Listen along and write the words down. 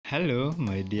Hello,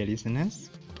 my dear listeners.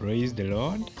 Praise the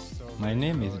Lord. My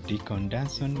name is Deacon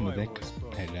Danson Mudeka.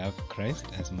 I love Christ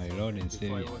as my Lord and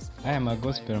Savior. I am a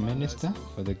gospel minister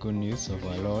for the good news of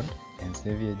our Lord and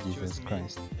Savior Jesus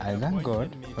Christ. I thank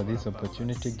God for this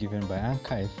opportunity given by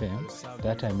Anchor FM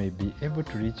that I may be able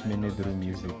to reach many through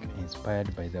music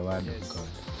inspired by the Word of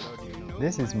God.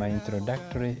 This is my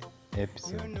introductory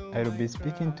episode. I will be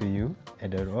speaking to you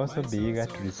and I will also be eager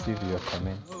to receive your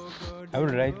comments. I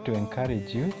would like to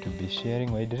encourage you to be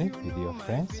sharing widely with your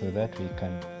friends so that we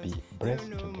can be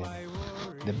blessed together.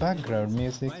 The background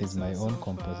music is my own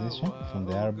composition from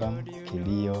the album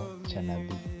Kilio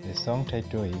Chanabi. The song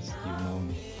title is You Know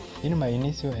Me. In my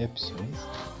initial episodes,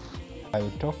 I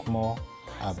will talk more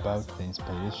about the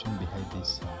inspiration behind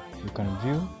this song. You can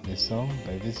view the song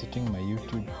by visiting my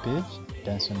YouTube page,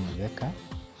 Danson Mudeka,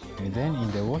 and then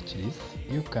in the watch list,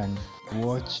 you can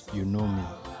watch You Know Me,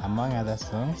 among other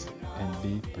songs, and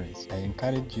be blessed. I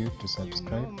encourage you to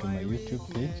subscribe to my YouTube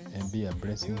page and be a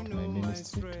blessing to my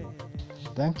ministry too.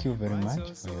 Thank you very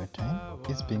much for your time.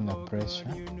 It's been a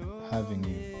pleasure having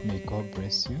you. May God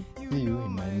bless you. See you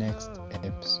in my next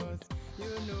episode. You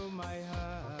know my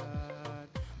heart,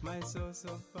 my source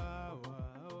of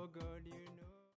power.